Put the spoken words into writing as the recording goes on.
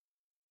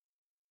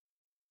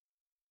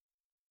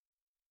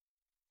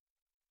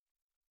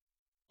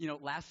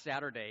Last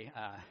Saturday,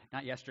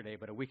 not yesterday,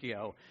 but a week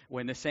ago,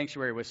 when the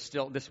sanctuary was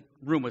still, this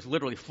room was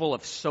literally full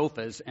of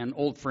sofas and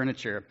old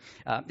furniture.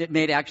 It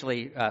made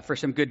actually for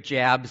some good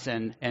jabs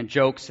and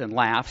jokes and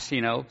laughs,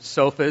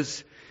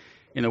 sofas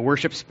in the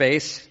worship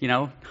space,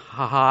 there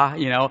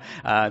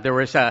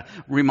was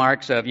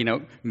remarks of,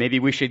 maybe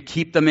we should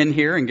keep them in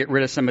here and get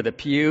rid of some of the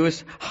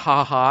pews,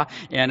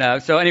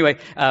 And so anyway,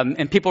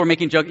 and people were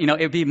making jokes, it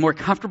would be more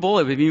comfortable,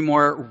 it would be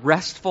more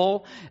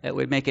restful, it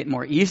would make it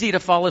more easy to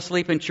fall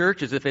asleep in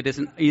church as if it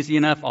isn't easy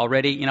enough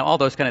already, all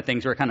those kind of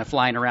things were kind of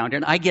flying around.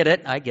 And I get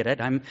it.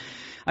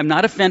 I'm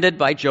not offended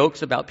by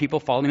jokes about people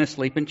falling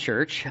asleep in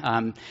church.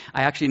 I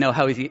actually know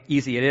how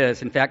easy it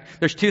is. In fact,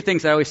 there's two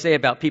things I always say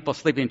about people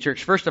sleeping in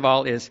church. First of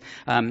all is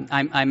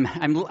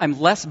I'm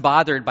less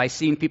bothered by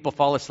seeing people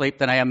fall asleep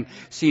than I am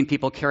seeing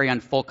people carry on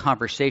full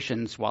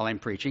conversations while I'm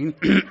preaching.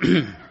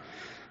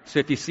 So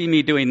if you see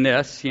me doing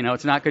this,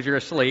 it's not because you're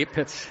asleep.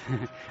 It's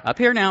up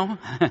here now.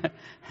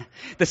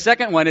 The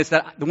second one is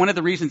that one of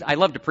the reasons I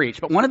love to preach,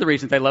 but one of the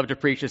reasons I love to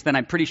preach is that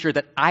I'm pretty sure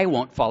that I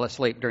won't fall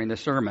asleep during the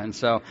sermon.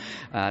 So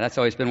that's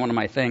always been one of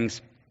my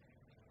things.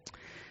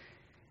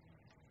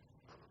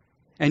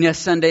 And yes,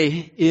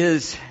 Sunday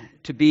is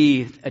to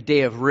be a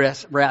day of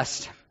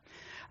rest,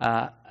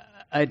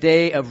 a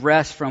day of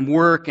rest from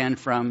work and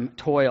from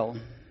toil.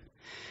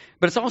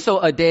 But it's also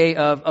a day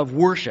of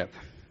worship.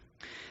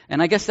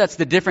 And I guess that's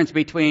the difference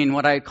between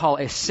what I call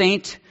a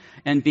saint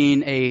and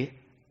being a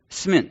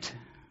smint.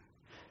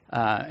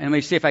 And let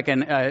me see if I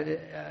can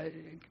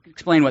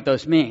explain what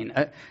those mean.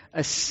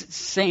 A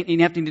saint, you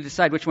have to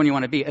decide which one you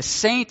want to be. A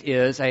saint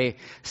is a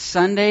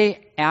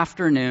Sunday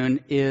afternoon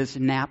is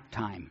nap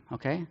time,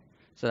 okay?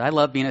 So I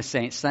love being a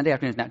saint. Sunday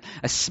afternoon is nap.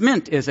 A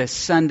smint is a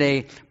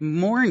Sunday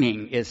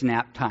morning is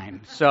nap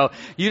time. So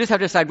you just have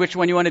to decide which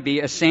one you want to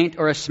be, a saint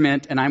or a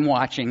smint, and I'm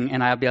watching,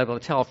 and I'll be able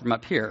to tell from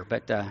up here.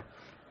 But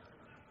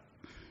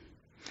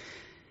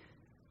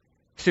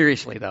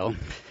seriously, though,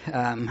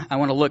 I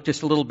want to look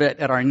just a little bit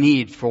at our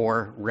need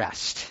for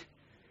rest.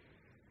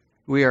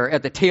 We are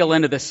at the tail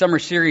end of the summer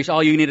series,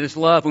 All You Need Is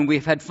Love, and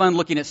we've had fun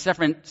looking at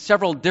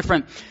several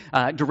different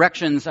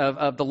directions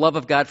of the love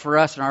of God for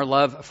us and our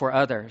love for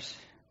others.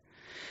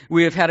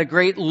 We have had a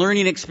great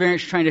learning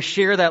experience trying to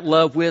share that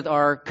love with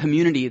our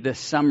community this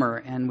summer,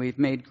 and we've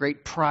made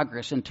great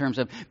progress in terms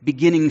of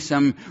beginning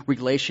some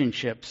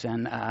relationships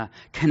and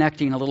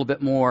connecting a little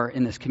bit more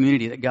in this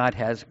community that God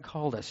has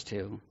called us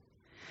to.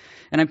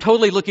 And I'm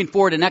totally looking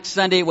forward to next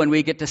Sunday when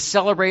we get to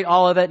celebrate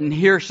all of it and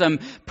hear some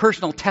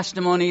personal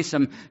testimony,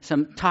 some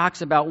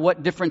talks about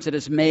what difference it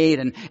has made,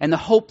 and the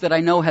hope that I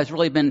know has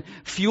really been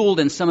fueled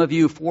in some of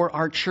you for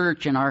our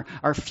church and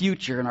our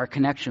future and our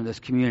connection with this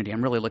community.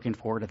 I'm really looking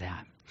forward to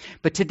that.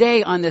 But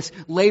today, on this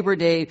Labor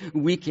Day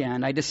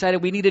weekend, I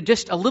decided we needed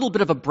just a little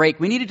bit of a break.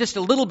 We needed just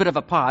a little bit of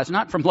a pause,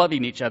 not from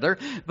loving each other,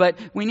 but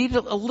we needed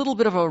a little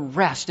bit of a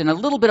rest and a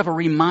little bit of a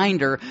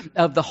reminder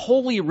of the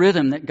holy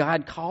rhythm that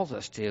God calls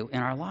us to in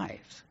our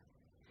lives.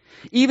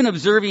 Even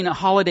observing a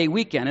holiday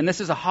weekend, and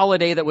this is a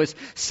holiday that was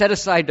set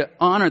aside to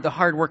honor the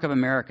hard work of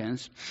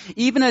Americans,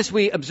 even as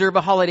we observe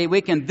a holiday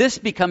weekend, this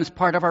becomes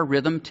part of our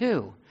rhythm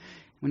too.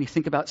 When you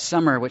think about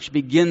summer, which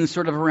begins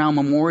sort of around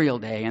Memorial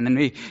Day, and then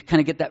we kind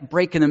of get that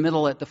break in the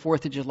middle at the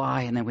 4th of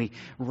July, and then we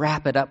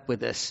wrap it up with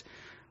this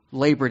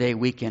Labor Day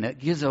weekend. It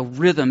gives a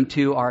rhythm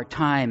to our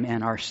time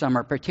and our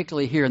summer,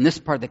 particularly here in this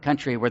part of the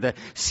country where the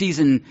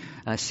season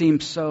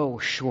seems so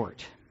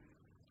short.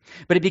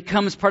 But it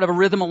becomes part of a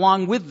rhythm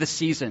along with the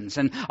seasons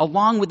and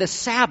along with the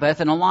Sabbath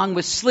and along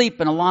with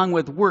sleep and along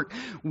with work.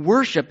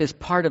 Worship is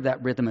part of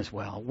that rhythm as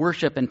well.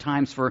 Worship and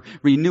times for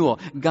renewal.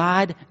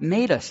 God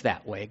made us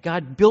that way.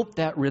 God built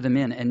that rhythm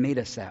in and made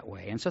us that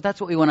way. And so that's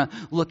what we want to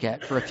look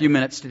at for a few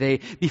minutes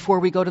today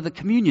before we go to the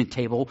communion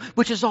table,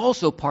 which is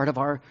also part of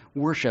our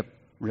worship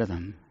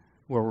rhythm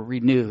where we're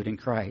renewed in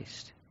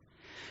Christ.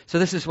 So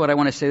this is what I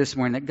want to say this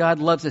morning, that God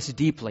loves us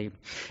deeply,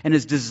 and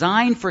His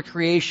design for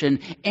creation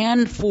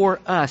and for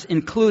us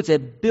includes a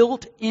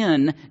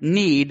built-in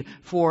need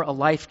for a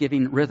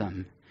life-giving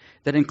rhythm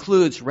that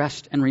includes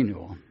rest and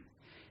renewal.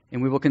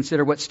 And we will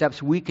consider what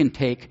steps we can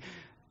take,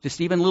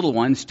 just even little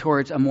ones,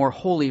 towards a more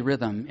holy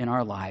rhythm in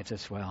our lives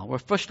as well. Well,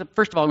 first of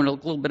all, we're going to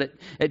look a little bit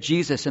at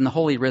Jesus and the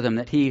holy rhythm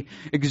that He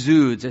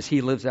exudes as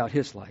He lives out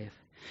His life.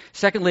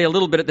 Secondly, a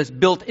little bit at this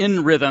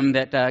built-in rhythm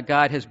that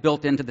God has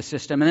built into the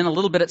system. And then a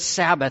little bit at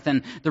Sabbath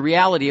and the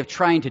reality of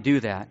trying to do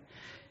that.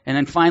 And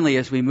then finally,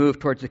 as we move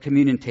towards the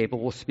communion table,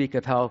 we'll speak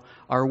of how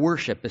our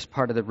worship is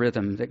part of the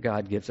rhythm that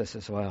God gives us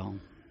as well.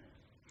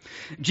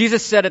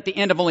 Jesus said at the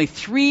end of only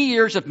 3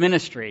 years of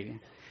ministry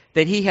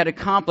that He had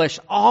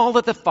accomplished all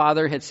that the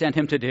Father had sent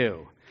Him to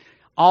do.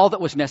 All that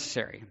was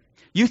necessary.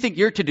 You think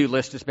your to-do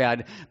list is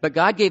bad, but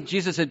God gave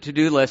Jesus a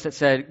to-do list that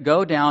said,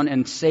 go down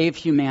and save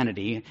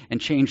humanity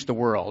and change the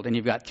world. And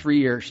you've got 3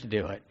 years to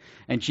do it.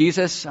 And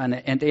Jesus, at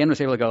the end,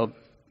 was able to go,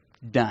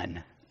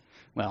 done.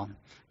 Well,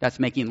 that's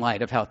making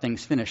light of how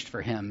things finished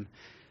for Him.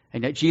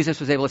 And yet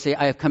Jesus was able to say,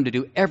 I have come to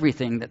do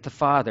everything that the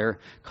Father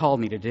called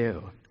me to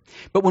do.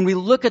 But when we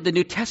look at the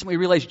New Testament, we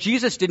realize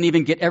Jesus didn't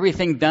even get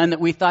everything done that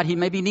we thought he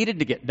maybe needed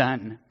to get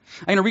done.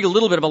 I'm going to read a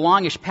little bit of a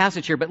longish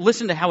passage here, but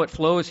listen to how it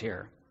flows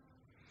here.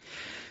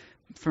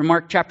 From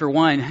Mark chapter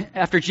 1,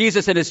 after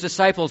Jesus and his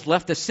disciples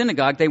left the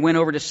synagogue, they went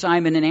over to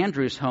Simon and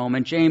Andrew's home,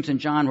 and James and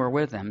John were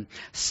with them.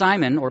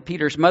 Simon, or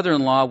Peter's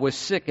mother-in-law, was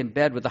sick in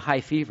bed with a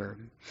high fever.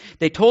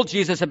 They told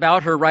Jesus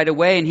about her right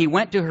away, and he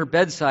went to her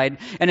bedside,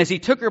 and as he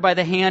took her by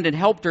the hand and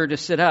helped her to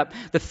sit up,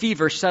 the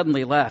fever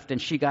suddenly left, and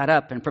she got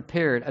up and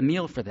prepared a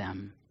meal for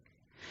them.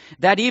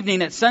 That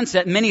evening at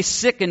sunset, many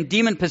sick and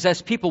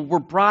demon-possessed people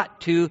were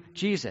brought to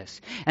Jesus.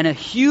 And a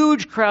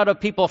huge crowd of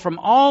people from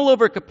all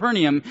over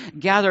Capernaum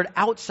gathered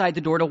outside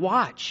the door to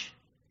watch.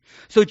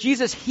 So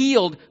Jesus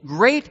healed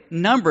great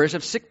numbers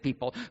of sick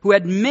people who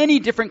had many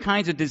different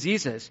kinds of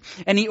diseases.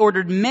 And he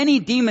ordered many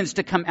demons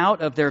to come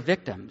out of their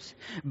victims.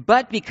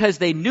 But because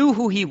they knew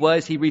who he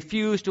was, he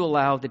refused to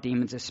allow the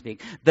demons to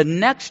speak. The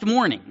next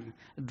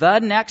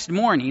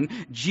morning,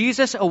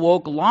 Jesus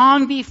awoke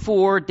long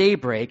before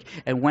daybreak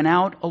and went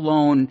out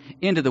alone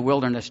into the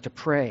wilderness to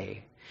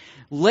pray.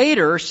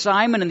 Later,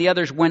 Simon and the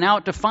others went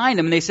out to find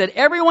him, and they said,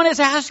 "Everyone is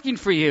asking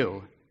for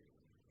you."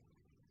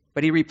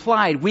 But he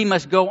replied, "We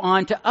must go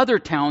on to other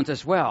towns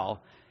as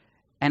well,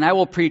 and I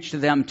will preach to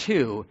them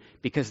too,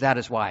 because that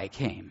is why I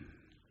came."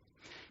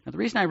 Now, the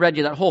reason I read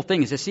you that whole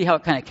thing is to see how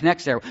it kind of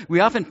connects there. We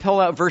often pull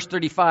out verse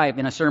 35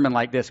 in a sermon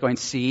like this, going,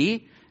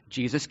 see,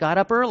 Jesus got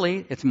up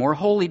early. It's more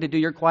holy to do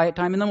your quiet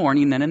time in the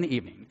morning than in the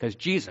evening, because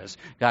Jesus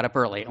got up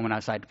early and went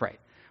outside to pray.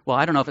 Well,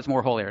 I don't know if it's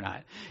more holy or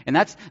not. And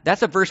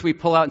that's a verse we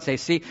pull out and say,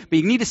 see, but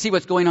you need to see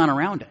what's going on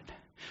around it.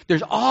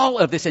 There's all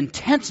of this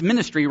intense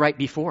ministry right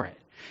before it.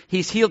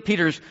 He's healed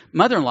Peter's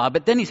mother-in-law,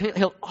 but then he's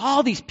healed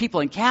all these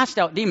people and cast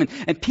out demons,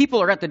 and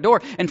people are at the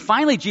door. And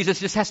finally, Jesus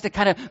just has to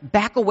kind of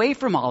back away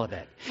from all of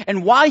it.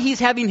 And while he's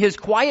having his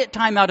quiet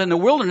time out in the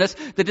wilderness,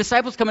 the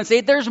disciples come and say,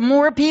 "There's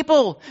more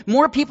people.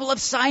 More people have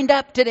signed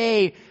up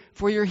today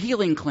for your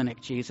healing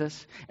clinic,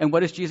 Jesus." And what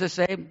does Jesus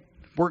say?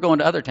 "We're going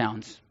to other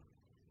towns."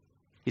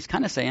 He's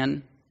kind of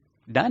saying,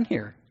 done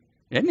here,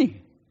 isn't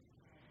he?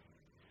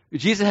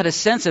 Jesus had a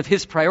sense of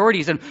his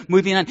priorities and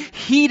moving on.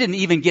 He didn't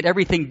even get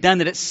everything done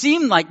that it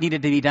seemed like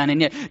needed to be done,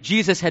 and yet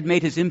Jesus had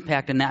made his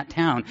impact in that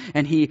town,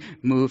 and he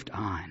moved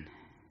on.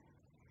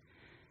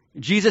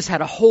 Jesus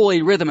had a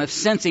holy rhythm of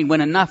sensing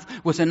when enough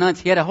was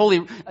enough.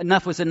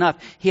 Enough was enough.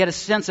 He had a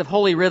sense of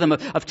holy rhythm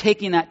of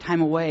taking that time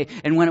away,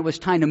 and when it was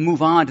time to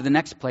move on to the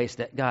next place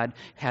that God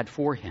had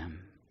for him.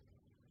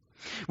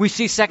 We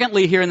see,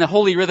 secondly, here in the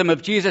holy rhythm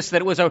of Jesus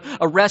that it was a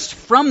rest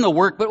from the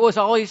work, but it was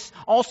always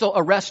also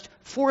a rest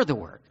for the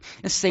work.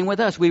 It's the same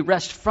with us. We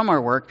rest from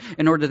our work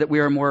in order that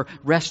we are more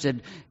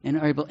rested and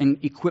are able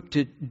and equipped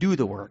to do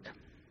the work.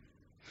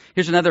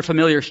 Here's another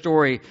familiar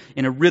story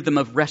in a rhythm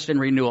of rest and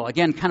renewal.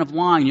 Again, kind of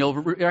long. You'll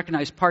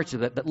recognize parts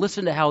of it, but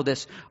listen to how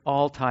this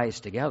all ties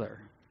together.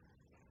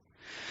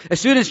 As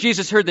soon as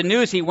Jesus heard the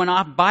news, he went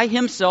off by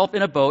himself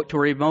in a boat to a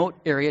remote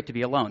area to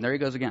be alone. There he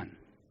goes again.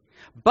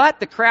 But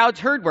the crowds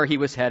heard where he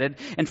was headed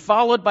and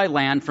followed by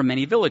land from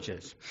many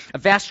villages. A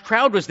vast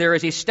crowd was there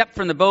as he stepped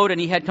from the boat,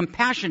 and he had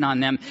compassion on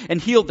them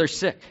and healed their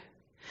sick.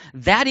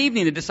 That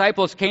evening the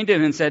disciples came to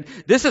him and said,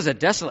 "This is a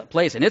desolate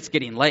place and it's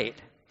getting late.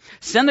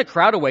 Send the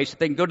crowd away so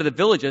they can go to the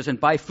villages and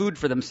buy food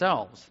for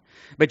themselves."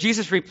 But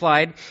Jesus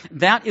replied,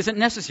 "That isn't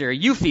necessary.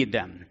 You feed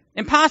them."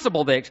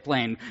 "Impossible," they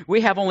explained.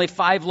 "We have only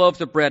 5 loaves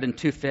of bread and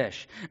 2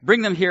 fish.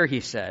 Bring them here,"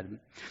 he said.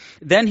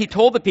 Then he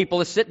told the people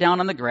to sit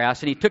down on the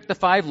grass, and he took the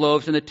 5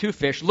 loaves and the 2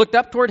 fish, looked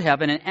up toward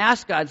heaven, and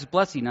asked God's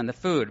blessing on the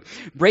food.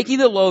 Breaking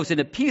the loaves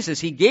into pieces,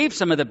 he gave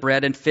some of the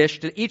bread and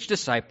fish to each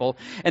disciple,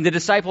 and the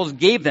disciples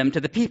gave them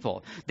to the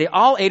people. They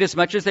all ate as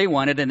much as they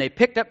wanted, and they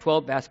picked up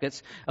 12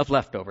 baskets of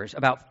leftovers.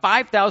 About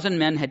 5,000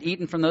 men had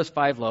eaten from those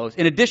 5 loaves,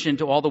 in addition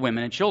to all the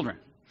women and children.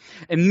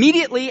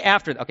 Immediately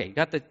after,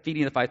 got the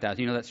feeding of the 5,000,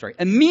 you know that story.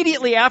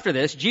 Immediately after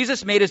this,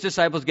 Jesus made his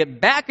disciples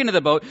get back into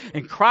the boat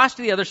and cross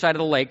to the other side of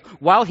the lake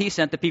while he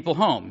sent the people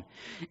home.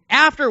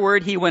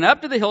 Afterward, he went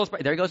up to the hills,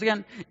 there he goes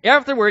again.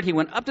 Afterward, he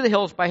went up to the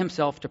hills by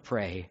himself to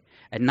pray.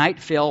 And night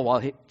fell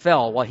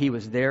while he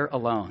was there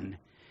alone.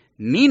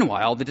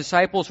 Meanwhile, the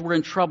disciples were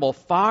in trouble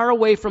far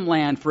away from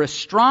land, for a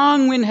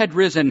strong wind had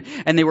risen,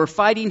 and they were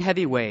fighting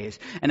heavy waves.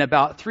 And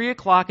about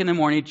 3:00 in the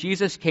morning,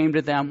 Jesus came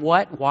to them,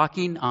 what?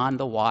 Walking on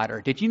the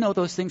water. Did you know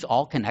those things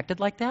all connected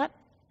like that?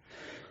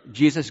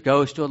 Jesus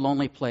goes to a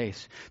lonely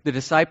place. The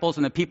disciples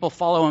and the people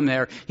follow him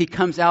there. He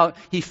comes out,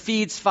 he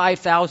feeds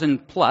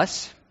 5,000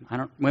 plus.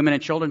 Women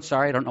and children,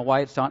 sorry, I don't know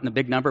why it's not in the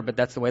big number, but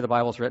that's the way the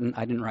Bible's written.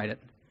 I didn't write it.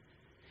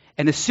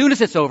 And as soon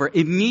as it's over,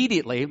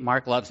 immediately,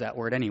 Mark loves that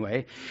word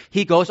anyway,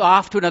 he goes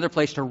off to another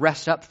place to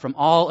rest up from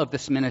all of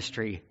this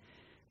ministry.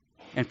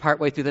 And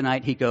partway through the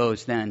night, he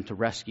goes then to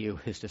rescue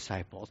his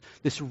disciples.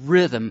 This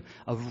rhythm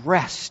of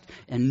rest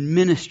and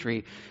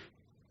ministry,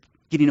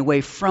 getting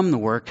away from the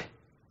work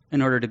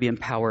in order to be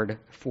empowered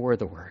for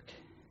the work.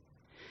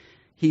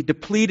 He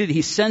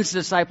sends the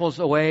disciples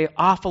away,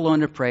 off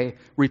alone to pray,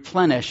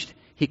 replenished.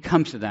 He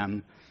comes to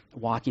them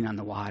walking on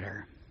the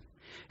water.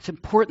 It's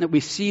important that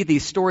we see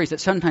these stories that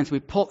sometimes we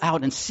pull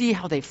out and see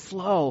how they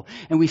flow,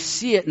 and we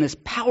see it in this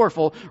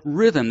powerful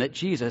rhythm that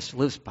Jesus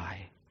lives by.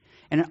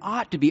 And it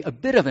ought to be a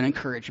bit of an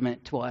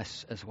encouragement to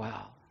us as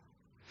well.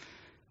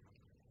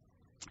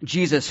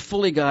 Jesus,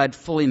 fully God,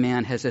 fully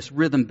man, has this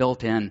rhythm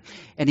built in,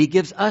 and he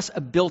gives us a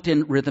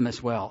built-in rhythm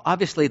as well.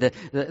 Obviously, the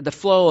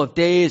flow of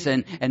days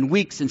and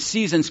weeks and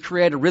seasons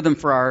create a rhythm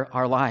for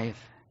our life.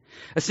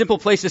 A simple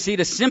place to see it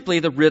is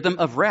simply the rhythm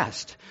of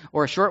rest.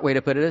 Or a short way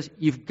to put it is,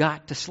 you've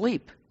got to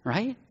sleep,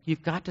 right?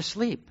 You've got to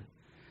sleep.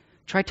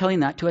 Try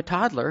telling that to a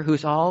toddler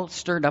who's all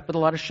stirred up with a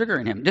lot of sugar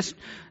in him. Just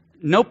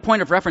no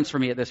point of reference for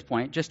me at this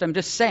point. I'm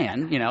just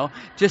saying,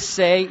 just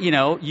say,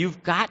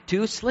 you've got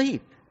to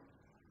sleep.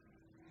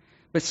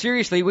 But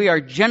seriously, we are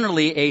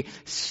generally a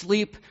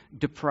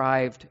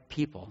sleep-deprived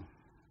people.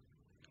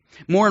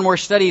 There are more and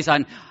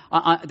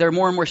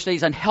more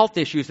studies on health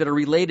issues that are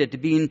related to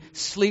being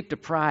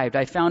sleep-deprived.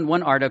 I found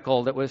one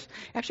article that was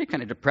actually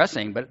kind of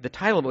depressing, but the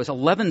title of it was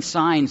 11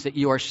 Signs That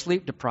You Are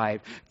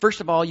Sleep-Deprived.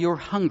 First of all, you're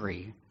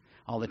hungry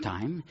all the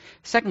time.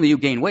 Secondly, you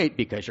gain weight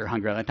because you're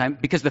hungry all the time.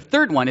 Because the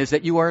third one is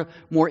that you are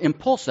more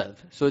impulsive,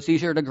 so it's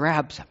easier to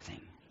grab something.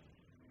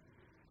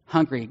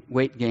 Hungry,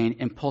 weight gain,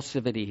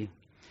 impulsivity.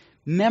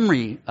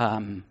 Memory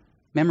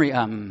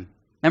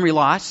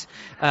loss.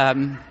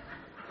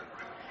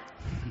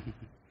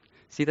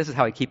 See, this is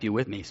how I keep you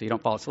with me so you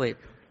don't fall asleep.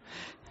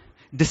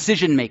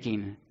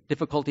 Decision-making,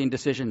 difficulty in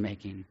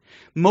decision-making.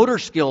 Motor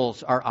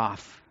skills are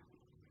off.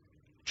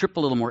 Trip a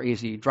little more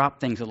easy, drop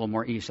things a little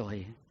more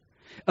easily.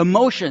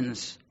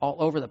 Emotions all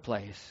over the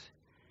place.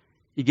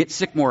 You get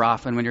sick more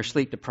often when you're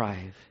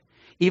sleep-deprived.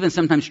 Even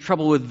sometimes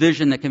trouble with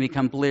vision that can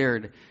become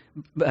blurry.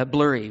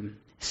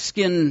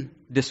 Skin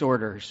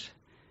disorders.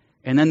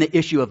 And then the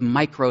issue of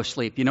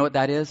micro-sleep. You know what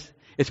that is?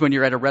 It's when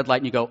you're at a red light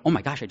and you go, oh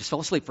my gosh, I just fell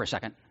asleep for a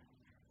second.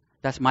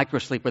 That's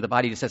micro-sleep, where the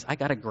body just says, I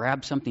got to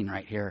grab something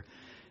right here.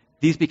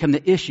 These become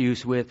the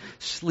issues with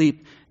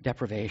sleep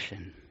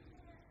deprivation.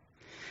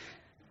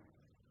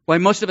 Why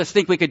most of us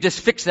think we could just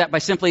fix that by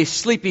simply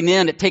sleeping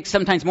in, it takes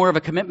sometimes more of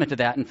a commitment to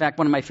that. In fact,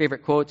 one of my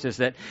favorite quotes is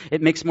that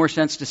it makes more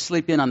sense to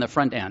sleep in on the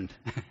front end.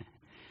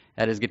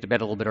 That is, get to bed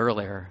a little bit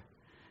earlier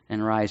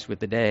and rise with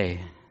the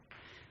day.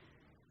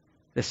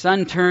 The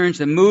sun turns,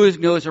 the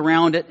moon goes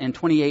around it in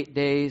 28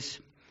 days,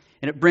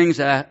 and it brings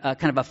a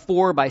kind of a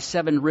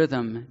 4-by-7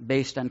 rhythm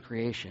based on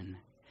creation.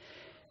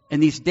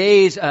 And these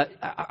days,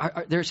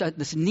 there's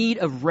this need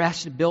of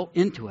rest built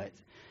into it.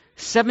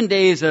 7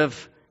 days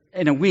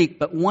in a week,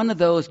 but one of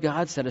those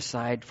God set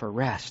aside for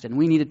rest. And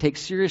we need to take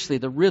seriously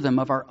the rhythm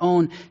of our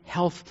own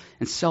health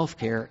and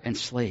self-care and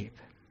sleep.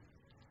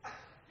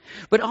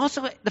 But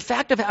also the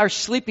fact of our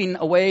sleeping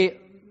away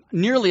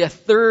nearly a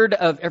third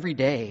of every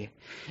day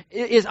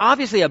is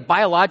obviously a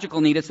biological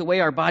need. It's the way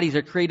our bodies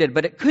are created.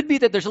 But it could be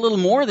that there's a little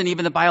more than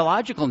even the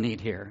biological need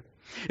here.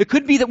 It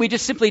could be that we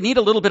just simply need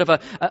a little bit of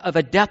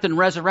a death and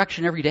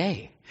resurrection every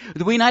day.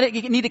 We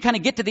need to kind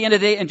of get to the end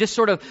of the day and just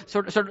sort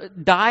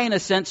of die in a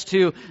sense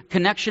to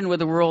connection with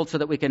the world so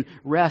that we can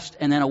rest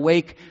and then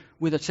awake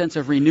with a sense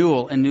of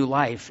renewal and new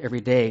life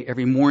every day.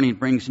 Every morning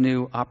brings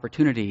new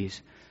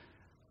opportunities.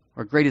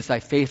 Or great is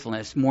thy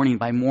faithfulness, morning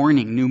by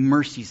morning, new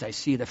mercies I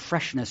see, the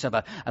freshness of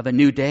a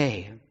new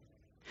day.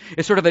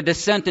 It's sort of a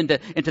descent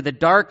into the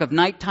dark of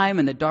nighttime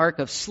and the dark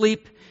of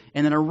sleep,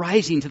 and then a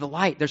rising to the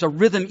light. There's a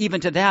rhythm even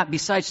to that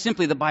besides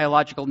simply the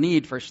biological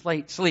need for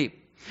sleep.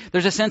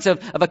 There's a sense of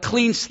a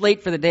clean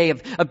slate for the day,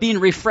 of being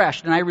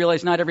refreshed. And I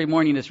realize not every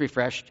morning is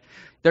refreshed.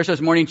 There's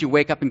those mornings you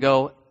wake up and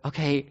go,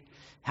 okay,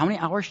 how many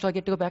hours till I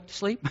get to go back to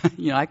sleep?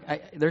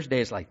 There's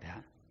days like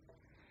that.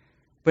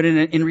 But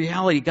in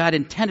reality, God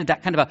intended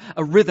that kind of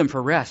a rhythm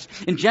for rest.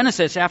 In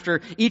Genesis,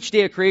 after each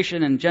day of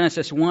creation in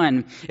Genesis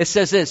 1, it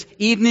says this,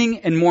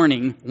 evening and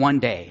morning, one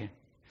day.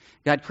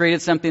 God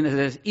created something that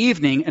says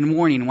evening and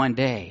morning, one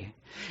day.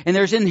 And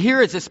there's in here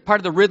is this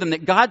part of the rhythm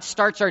that God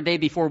starts our day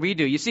before we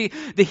do. You see,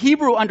 the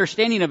Hebrew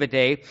understanding of a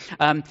day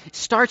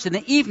starts in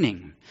the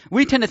evening.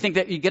 We tend to think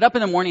that you get up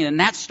in the morning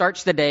and that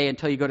starts the day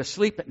until you go to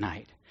sleep at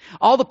night.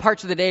 All the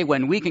parts of the day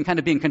when we can kind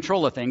of be in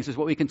control of things is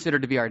what we consider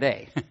to be our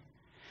day.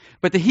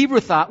 But the Hebrew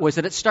thought was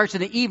that it starts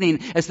in the evening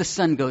as the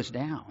sun goes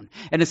down.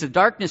 And as the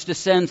darkness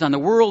descends on the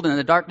world and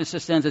the darkness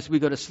descends as we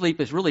go to sleep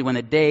is really when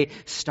the day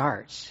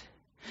starts.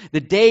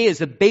 The day is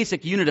the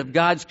basic unit of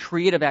God's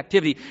creative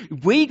activity.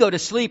 We go to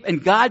sleep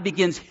and God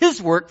begins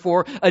His work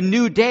for a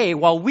new day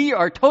while we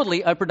are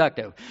totally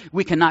unproductive.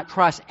 We cannot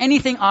cross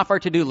anything off our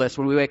to-do list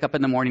when we wake up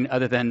in the morning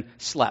other than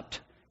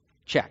slept.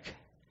 Check.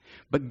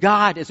 But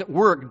God is at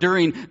work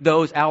during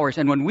those hours.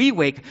 And when we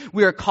wake,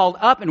 we are called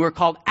up and we're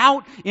called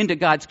out into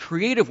God's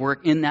creative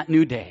work in that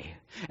new day.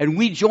 And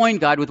we join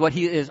God with what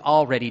He is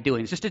already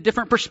doing. It's just a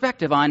different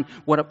perspective on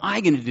what am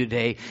I going to do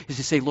today, is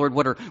to say, Lord,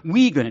 what are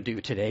we going to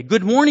do today?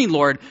 Good morning,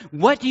 Lord.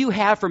 What do you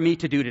have for me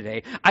to do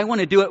today? I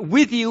want to do it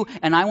with you,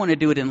 and I want to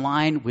do it in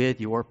line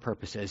with your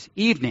purposes.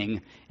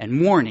 Evening and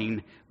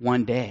morning,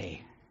 one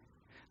day.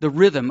 The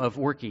rhythm of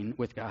working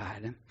with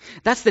God.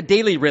 That's the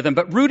daily rhythm,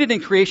 but rooted in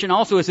creation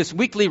also is this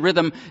weekly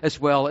rhythm as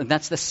well, and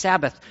that's the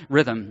Sabbath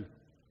rhythm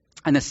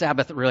and the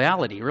Sabbath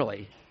reality,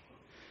 really.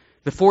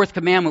 The fourth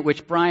commandment,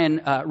 which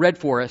Brian read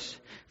for us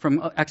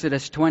from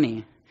Exodus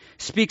 20,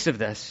 speaks of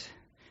this.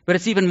 But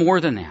it's even more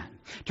than that.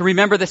 To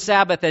remember the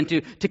Sabbath and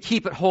to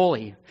keep it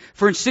holy.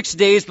 For in 6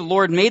 days the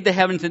Lord made the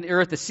heavens and the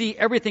earth, the sea,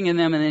 everything in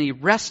them, and then he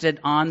rested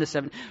on the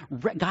seventh.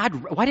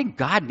 Why did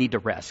God need to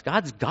rest?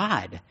 God's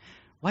God.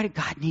 Why did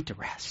God need to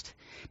rest?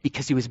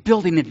 Because he was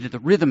building into the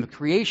rhythm of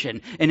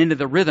creation and into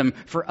the rhythm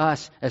for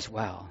us as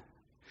well.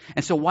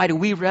 And so why do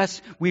we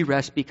rest? We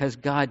rest because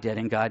God did,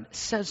 and God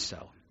says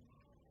so.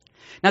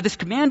 Now, this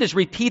command is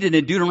repeated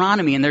in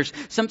Deuteronomy, and there's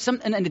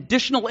an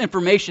additional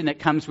information that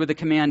comes with the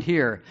command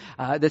here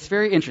that's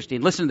very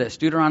interesting. Listen to this,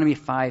 Deuteronomy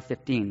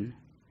 5:15.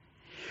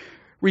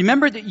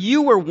 Remember that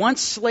you were once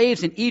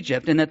slaves in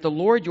Egypt, and that the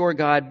Lord your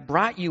God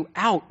brought you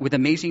out with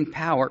amazing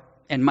power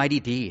and mighty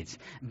deeds.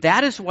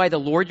 That is why the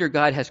Lord your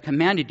God has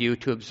commanded you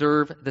to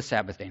observe the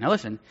Sabbath day. Now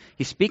listen,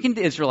 he's speaking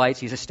to Israelites.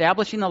 He's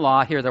establishing the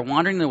law here. They're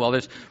wandering in the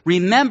wilderness.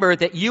 Remember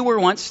that you were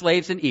once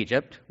slaves in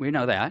Egypt. We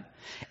know that.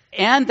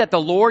 And that the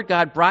Lord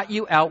God brought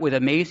you out with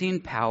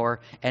amazing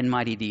power and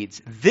mighty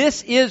deeds.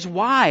 This is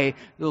why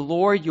the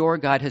Lord your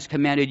God has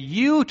commanded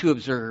you to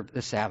observe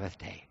the Sabbath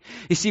day.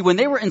 You see, when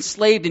they were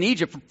enslaved in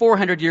Egypt for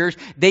 400 years,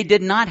 they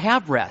did not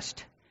have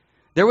rest.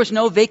 There was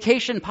no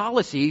vacation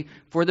policy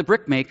for the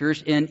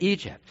brickmakers in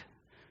Egypt.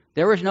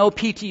 There was no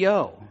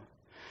PTO.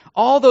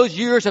 All those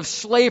years of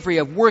slavery,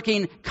 of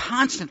working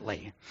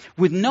constantly,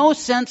 with no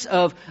sense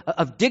of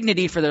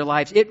dignity for their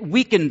lives, it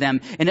weakened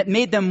them, and it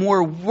made them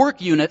more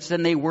work units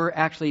than they were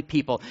actually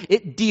people.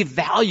 It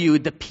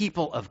devalued the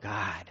people of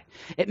God.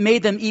 It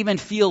made them even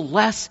feel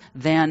less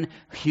than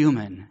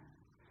human.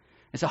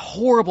 It's a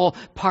horrible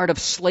part of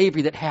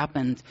slavery that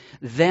happened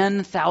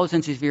then,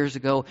 thousands of years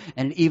ago,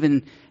 and it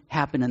even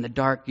happened in the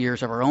dark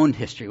years of our own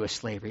history with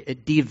slavery.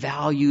 It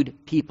devalued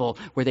people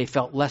where they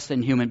felt less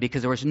than human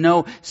because there was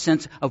no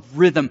sense of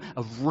rhythm,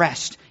 of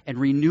rest and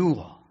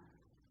renewal.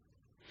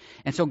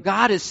 And so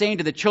God is saying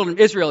to the children of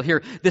Israel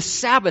here, this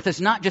Sabbath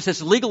is not just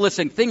this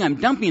legalistic thing I'm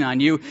dumping on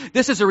you.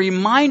 This is a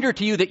reminder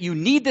to you that you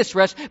need this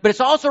rest, but it's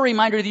also a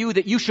reminder to you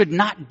that you should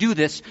not do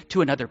this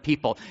to another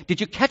people. Did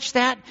you catch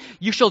that?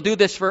 You shall do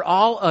this for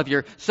all of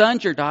your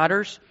sons, your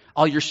daughters,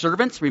 all your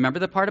servants. Remember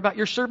the part about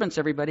your servants,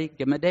 everybody.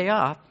 Give them a day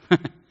off.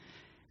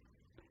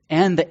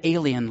 And the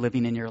alien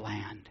living in your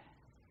land.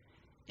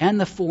 And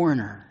the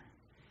foreigner.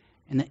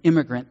 And the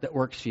immigrant that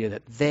works for you,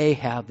 that they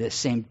have this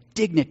same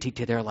dignity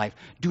to their life.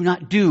 Do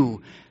not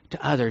do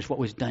to others what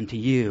was done to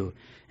you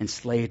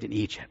enslaved in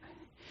Egypt.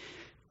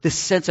 This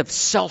sense of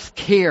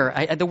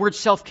self-care. The word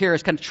self-care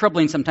is kind of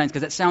troubling sometimes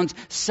because it sounds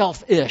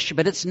selfish,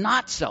 but it's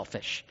not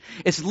selfish.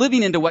 It's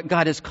living into what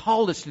God has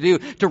called us to do,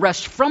 to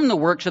rest from the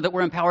work so that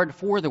we're empowered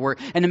for the work,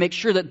 and to make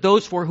sure that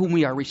those for whom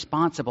we are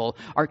responsible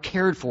are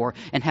cared for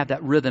and have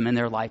that rhythm in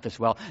their life as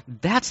well.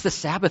 That's the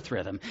Sabbath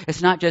rhythm.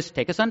 It's not just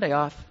take a Sunday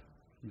off.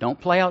 Don't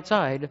play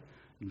outside.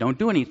 Don't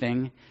do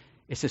anything.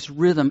 It's this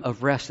rhythm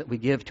of rest that we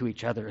give to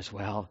each other as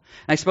well.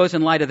 And I suppose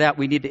in light of that,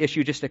 we need to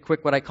issue just a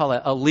quick, what I call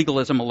a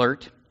legalism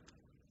alert.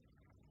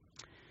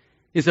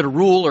 Is it a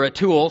rule or a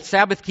tool?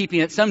 Sabbath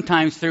keeping, it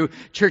sometimes through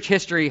church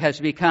history has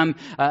become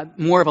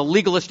more of a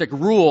legalistic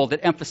rule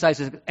that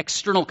emphasizes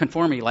external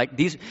conformity. Like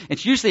these,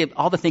 it's usually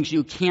all the things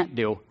you can't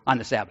do on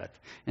the Sabbath.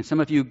 And some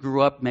of you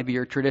grew up, maybe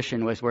your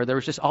tradition was where there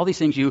was just all these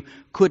things you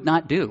could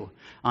not do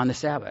on the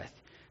Sabbath.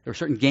 There were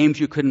certain games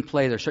you couldn't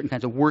play. There were certain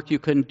kinds of work you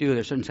couldn't do.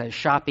 There's certain kinds of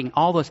shopping,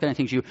 all those kind of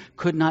things you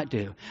could not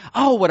do.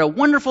 Oh, what a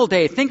wonderful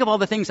day. Think of all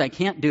the things I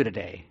can't do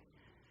today.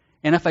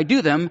 And if I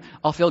do them,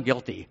 I'll feel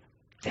guilty.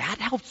 That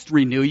helps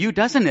renew you,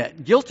 doesn't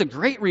it? Guilt's a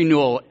great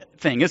renewal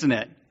thing, isn't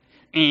it?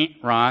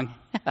 Wrong.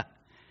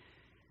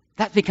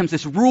 That becomes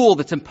this rule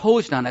that's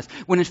imposed on us,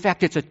 when in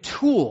fact it's a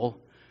tool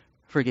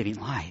for getting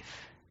life.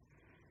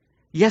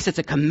 Yes, it's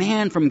a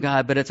command from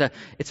God, but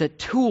it's a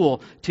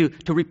tool to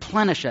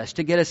replenish us,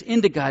 to get us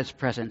into God's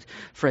presence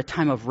for a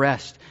time of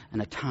rest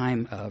and a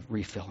time of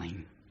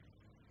refilling.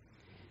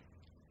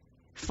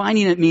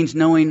 Finding it means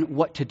knowing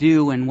what to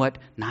do and what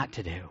not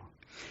to do.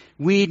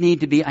 We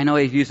need to be, I know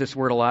I've used this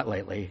word a lot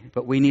lately,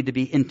 but we need to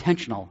be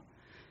intentional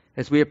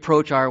as we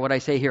approach our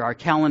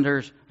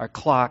calendars, our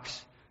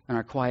clocks, and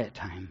our quiet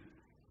time.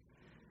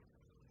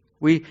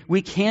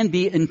 We can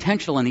be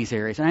intentional in these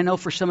areas. And I know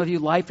for some of you,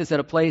 life is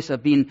at a place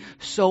of being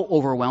so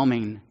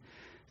overwhelming.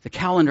 The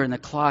calendar and the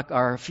clock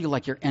feel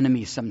like your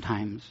enemies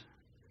sometimes.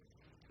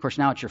 Of course,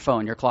 now it's your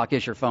phone. Your clock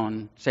is your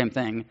phone. Same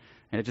thing.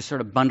 And it just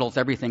sort of bundles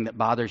everything that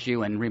bothers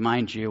you and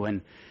reminds you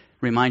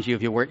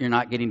of your work you're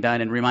not getting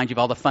done, and reminds you of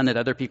all the fun that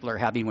other people are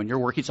having when you're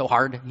working so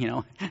hard,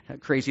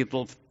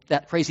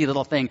 that crazy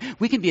little thing.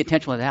 We can be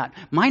intentional with that.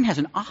 Mine has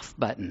an off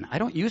button. I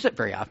don't use it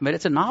very often, but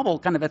it's a novel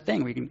kind of a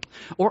thing. We can,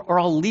 or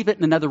I'll leave it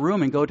in another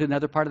room and go to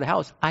another part of the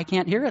house. I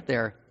can't hear it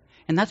there.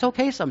 And that's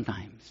okay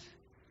sometimes.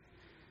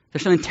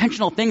 There's some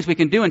intentional things we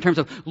can do in terms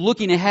of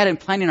looking ahead and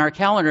planning our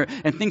calendar,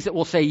 and things that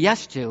we'll say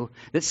yes to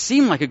that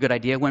seem like a good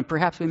idea when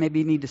perhaps we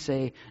maybe need to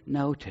say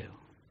no to.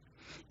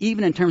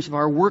 Even in terms of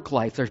our work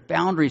life, there's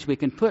boundaries we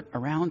can put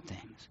around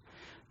things.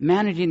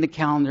 managing the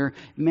calendar,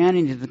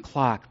 managing the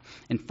clock,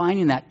 and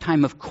finding that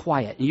time of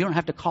quiet. And you don't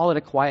have to call it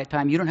a quiet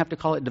time. You don't have to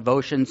call it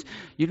devotions.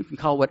 You can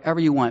call it whatever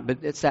you want, but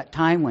it's that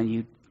time when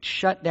you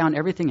shut down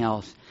everything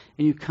else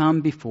and you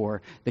come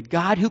before the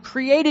God who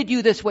created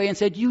you this way and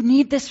said, you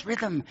need this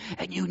rhythm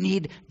and you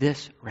need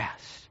this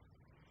rest.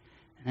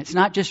 And it's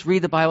not just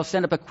read the Bible,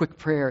 send up a quick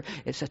prayer.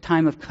 It's a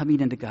time of coming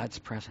into God's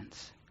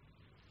presence.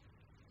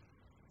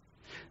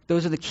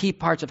 Those are the key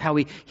parts of how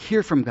we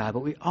hear from God, but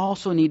we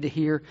also need to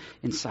hear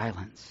in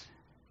silence.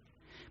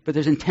 But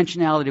there's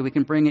intentionality we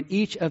can bring in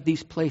each of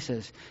these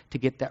places to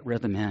get that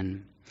rhythm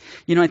in.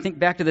 You know, I think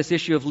back to this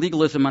issue of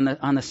legalism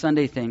on the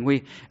Sunday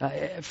thing.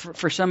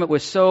 For some, it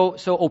was so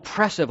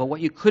oppressive of what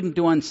you couldn't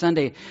do on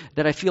Sunday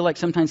that I feel like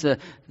sometimes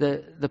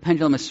the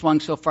pendulum has swung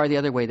so far the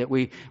other way that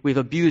we've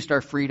abused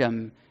our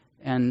freedom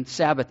and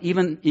Sabbath.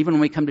 Even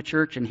when we come to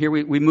church, and here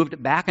we moved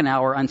it back an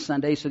hour on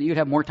Sunday so that you'd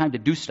have more time to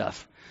do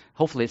stuff.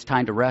 Hopefully it's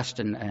time to rest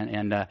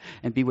and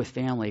be with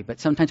family. But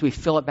sometimes we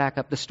fill it back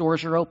up. The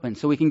stores are open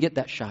so we can get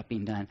that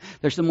shopping done.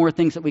 There's some more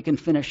things that we can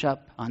finish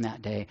up on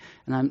that day.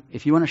 And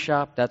if you want to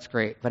shop, that's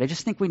great. But I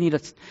just think we need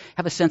to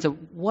have a sense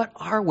of what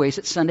are ways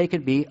that Sunday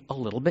could be a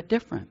little bit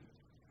different.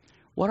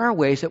 What are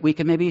ways that we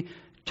can maybe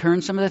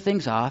turn some of the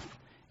things off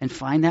and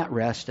find that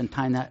rest and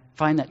find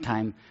that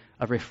time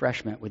of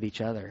refreshment with each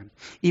other.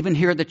 Even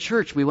here at the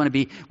church,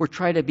 we're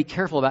trying to be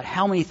careful about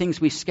how many things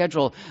we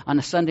schedule on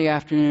a Sunday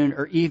afternoon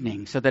or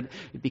evening so that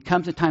it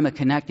becomes a time of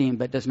connecting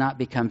but does not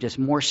become just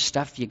more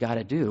stuff you got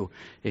to do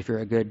if you're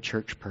a good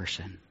church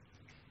person.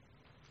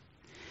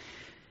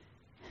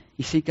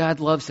 You see, God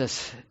loves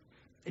us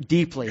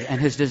deeply, and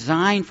His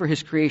design for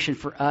His creation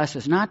for us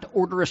is not to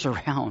order us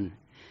around,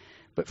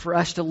 but for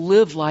us to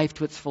live life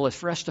to its fullest,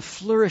 for us to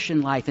flourish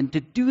in life. And to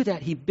do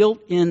that, He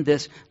built in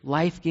this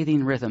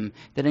life-giving rhythm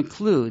that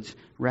includes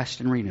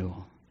rest and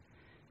renewal.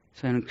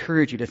 So I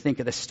encourage you to think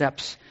of the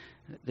steps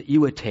that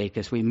you would take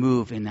as we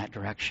move in that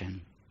direction.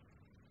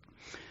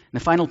 And the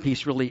final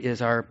piece really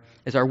is our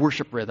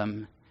worship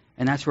rhythm,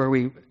 and that's where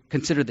we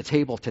consider the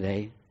table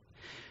today.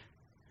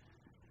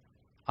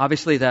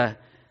 Obviously, the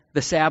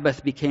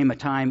Sabbath became a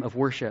time of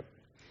worship.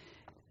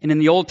 And in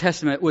the Old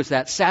Testament, it was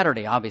that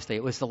Saturday, obviously.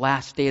 It was the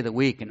last day of the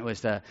week, and it was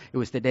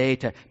the day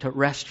to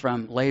rest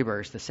from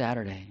labor, the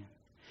Saturday.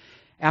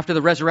 After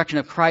the resurrection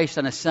of Christ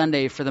on a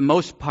Sunday, for the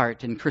most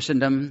part in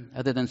Christendom,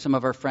 other than some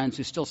of our friends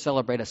who still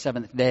celebrate a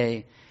seventh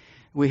day,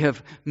 we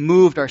have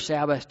moved our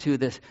Sabbath to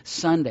this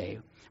Sunday,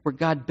 where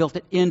God built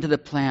it into the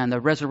plan. The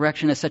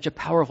resurrection is such a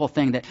powerful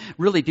thing that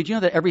really, did you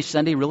know that every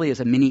Sunday really is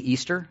a mini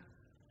Easter?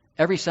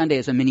 Every Sunday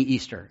is a mini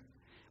Easter.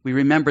 We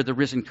remember the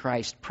risen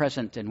Christ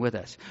present and with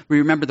us. We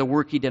remember the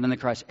work He did on the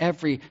cross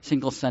every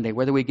single Sunday.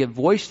 Whether we give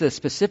voice to the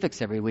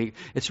specifics every week,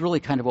 it's really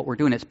kind of what we're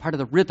doing. It's part of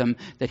the rhythm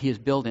that He has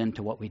built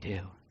into what we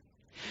do.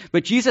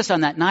 But Jesus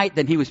on that night,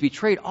 then He was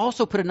betrayed,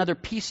 also put another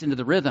piece into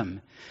the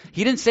rhythm.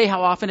 He didn't say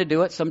how often to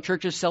do it. Some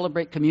churches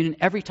celebrate communion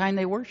every time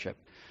they worship.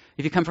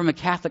 If you come from a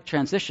Catholic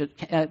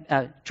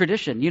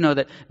tradition, you know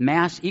that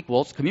Mass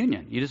equals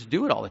communion. You just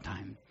do it all the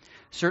time.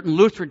 Certain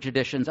Lutheran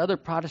traditions, other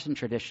Protestant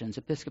traditions,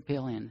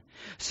 Episcopalian.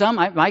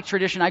 My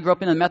tradition, I grew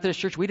up in the Methodist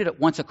Church, we did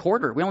it once a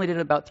quarter. We only did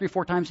it about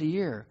 3-4 times a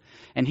year.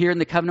 And here in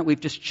the covenant, we've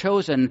just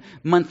chosen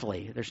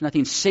monthly. There's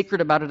nothing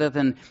sacred about it other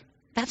than,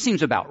 that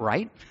seems about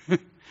right.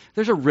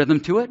 There's a rhythm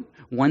to it,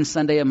 one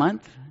Sunday a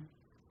month.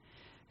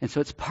 And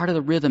so it's part of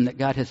the rhythm that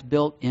God has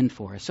built in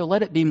for us. So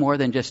let it be more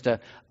than just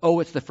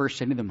it's the first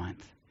Sunday of the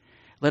month.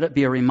 Let it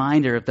be a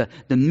reminder of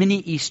the mini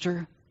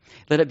Easter.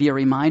 Let it be a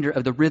reminder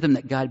of the rhythm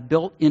that God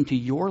built into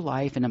your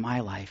life and in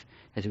my life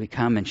as we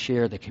come and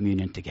share the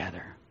communion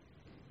together.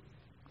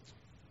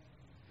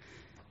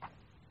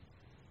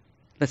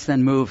 Let's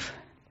then move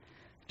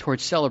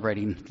towards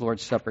celebrating the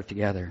Lord's Supper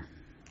together.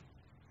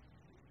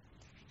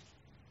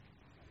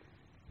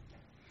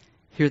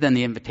 Hear then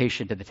the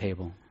invitation to the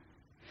table.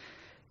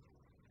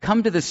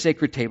 Come to the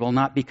sacred table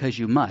not because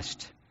you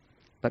must,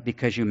 but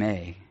because you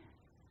may.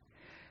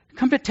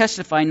 Come to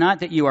testify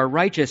not that you are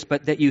righteous,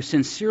 but that you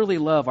sincerely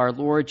love our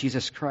Lord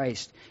Jesus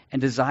Christ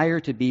and desire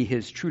to be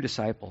His true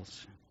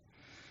disciples.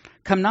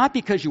 Come not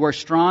because you are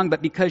strong,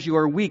 but because you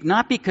are weak,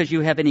 not because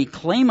you have any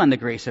claim on the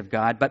grace of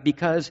God, but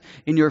because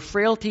in your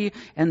frailty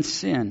and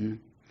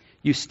sin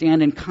you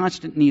stand in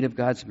constant need of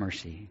God's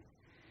mercy.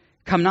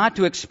 Come not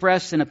to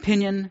express an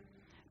opinion,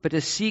 but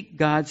to seek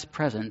God's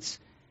presence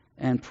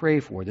and pray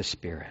for the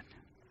Spirit.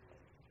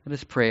 Let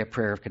us pray a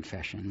prayer of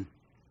confession.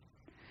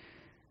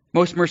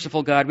 Most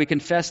merciful God, we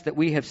confess that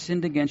we have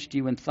sinned against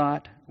you in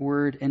thought,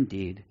 word, and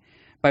deed,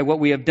 by what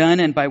we have done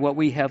and by what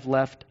we have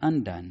left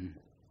undone.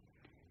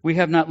 We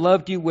have not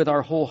loved you with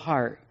our whole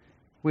heart.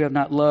 We have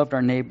not loved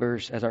our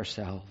neighbors as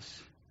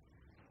ourselves.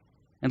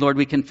 And Lord,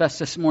 we confess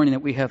this morning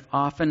that we have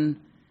often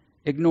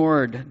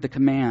ignored the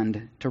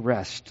command to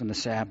rest on the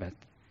Sabbath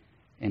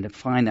and to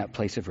find that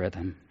place of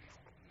rhythm.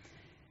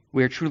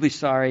 We are truly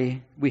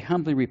sorry. We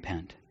humbly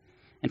repent.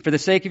 And for the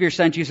sake of your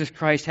Son, Jesus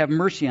Christ, have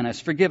mercy on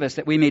us. Forgive us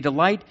that we may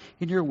delight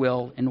in your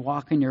will and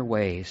walk in your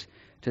ways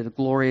to the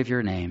glory of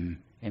your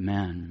name.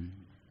 Amen.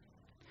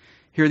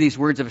 Hear these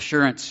words of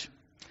assurance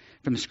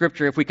from the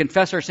Scripture, if we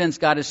confess our sins,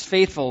 God is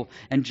faithful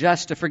and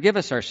just to forgive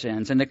us our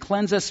sins and to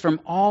cleanse us from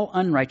all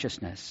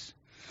unrighteousness.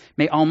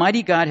 May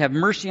Almighty God have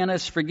mercy on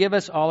us, forgive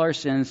us all our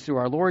sins through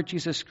our Lord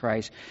Jesus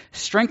Christ,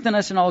 strengthen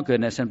us in all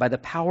goodness, and by the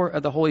power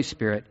of the Holy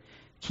Spirit,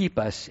 keep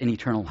us in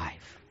eternal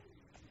life.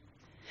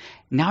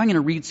 Now I'm going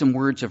to read some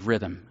words of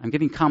rhythm. I'm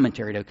giving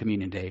commentary to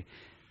Communion Day.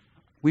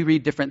 We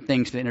read different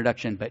things to the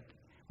introduction, but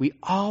we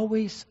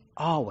always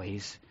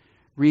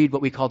read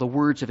what we call the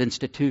words of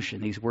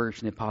institution, these words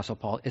from the Apostle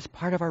Paul. It's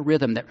part of our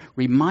rhythm that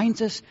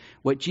reminds us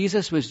what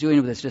Jesus was doing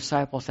with his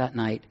disciples that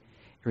night.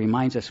 It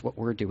reminds us what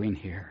we're doing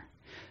here.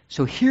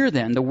 So hear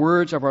then the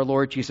words of our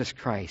Lord Jesus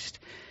Christ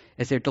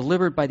as they're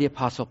delivered by the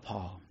Apostle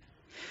Paul.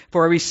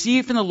 For I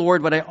received from the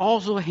Lord what I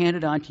also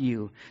handed on to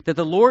you, that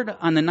the Lord,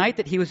 on the night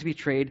that he was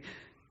betrayed,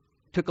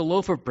 took a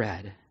loaf of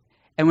bread,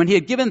 and when he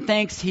had given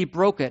thanks, he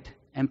broke it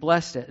and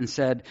blessed it and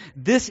said,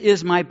 "This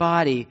is my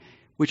body,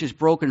 which is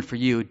broken for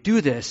you.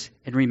 Do this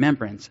in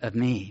remembrance of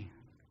me."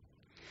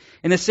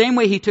 In the same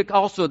way, he took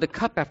also the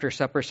cup after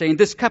supper, saying,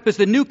 "This cup is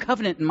the new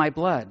covenant in my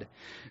blood.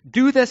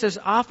 Do this as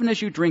often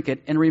as you drink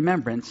it in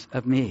remembrance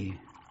of me.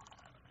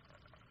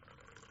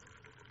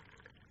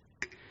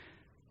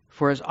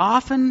 For as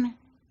often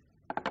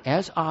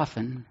as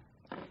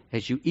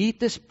you eat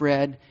this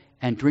bread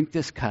and drink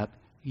this cup,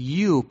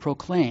 you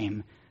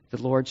proclaim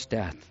the Lord's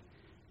death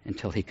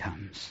until he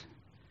comes."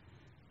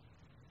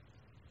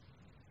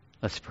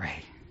 Let's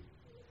pray.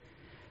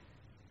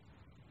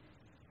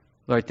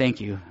 Lord,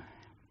 thank you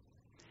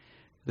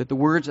that the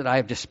words that I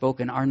have just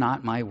spoken are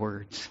not my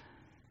words.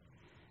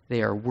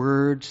 They are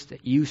words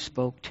that you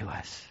spoke to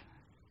us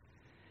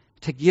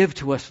to give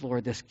to us,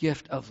 Lord, this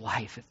gift of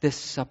life, this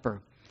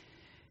supper,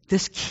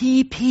 this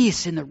key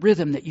piece in the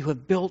rhythm that you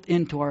have built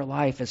into our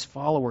life as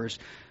followers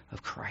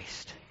of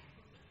Christ.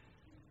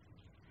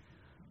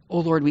 Oh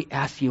Lord, we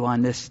ask you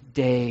on this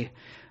day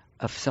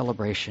of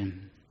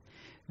celebration,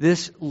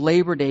 this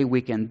Labor Day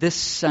weekend, this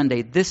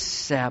Sunday, this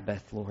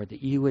Sabbath, Lord,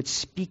 that you would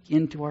speak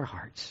into our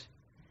hearts.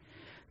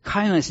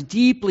 Kindle us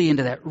deeply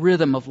into that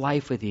rhythm of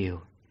life with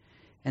you.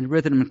 And the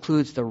rhythm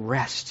includes the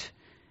rest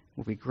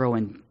where we grow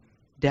in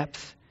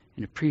depth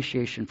and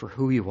appreciation for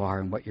who you are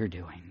and what you're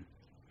doing.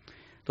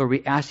 Lord,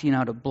 we ask you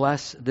now to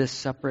bless this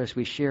supper as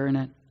we share in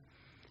it.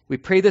 We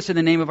pray this in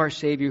the name of our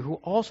Savior, who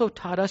also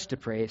taught us to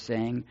pray,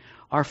 saying,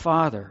 "Our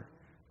Father,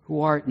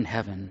 who art in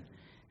heaven,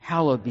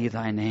 hallowed be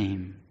thy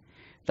name.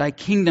 Thy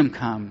kingdom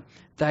come,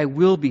 thy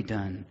will be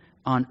done,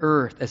 on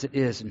earth as it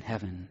is in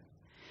heaven.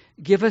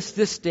 Give us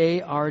this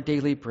day our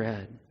daily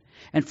bread,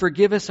 and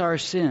forgive us our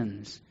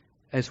sins,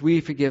 as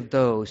we forgive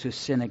those who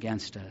sin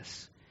against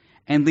us.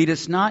 And lead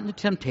us not into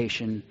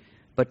temptation,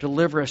 but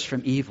deliver us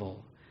from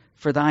evil.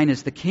 For thine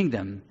is the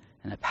kingdom,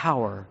 and the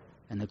power,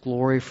 and the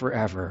glory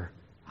forever.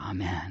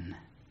 Amen."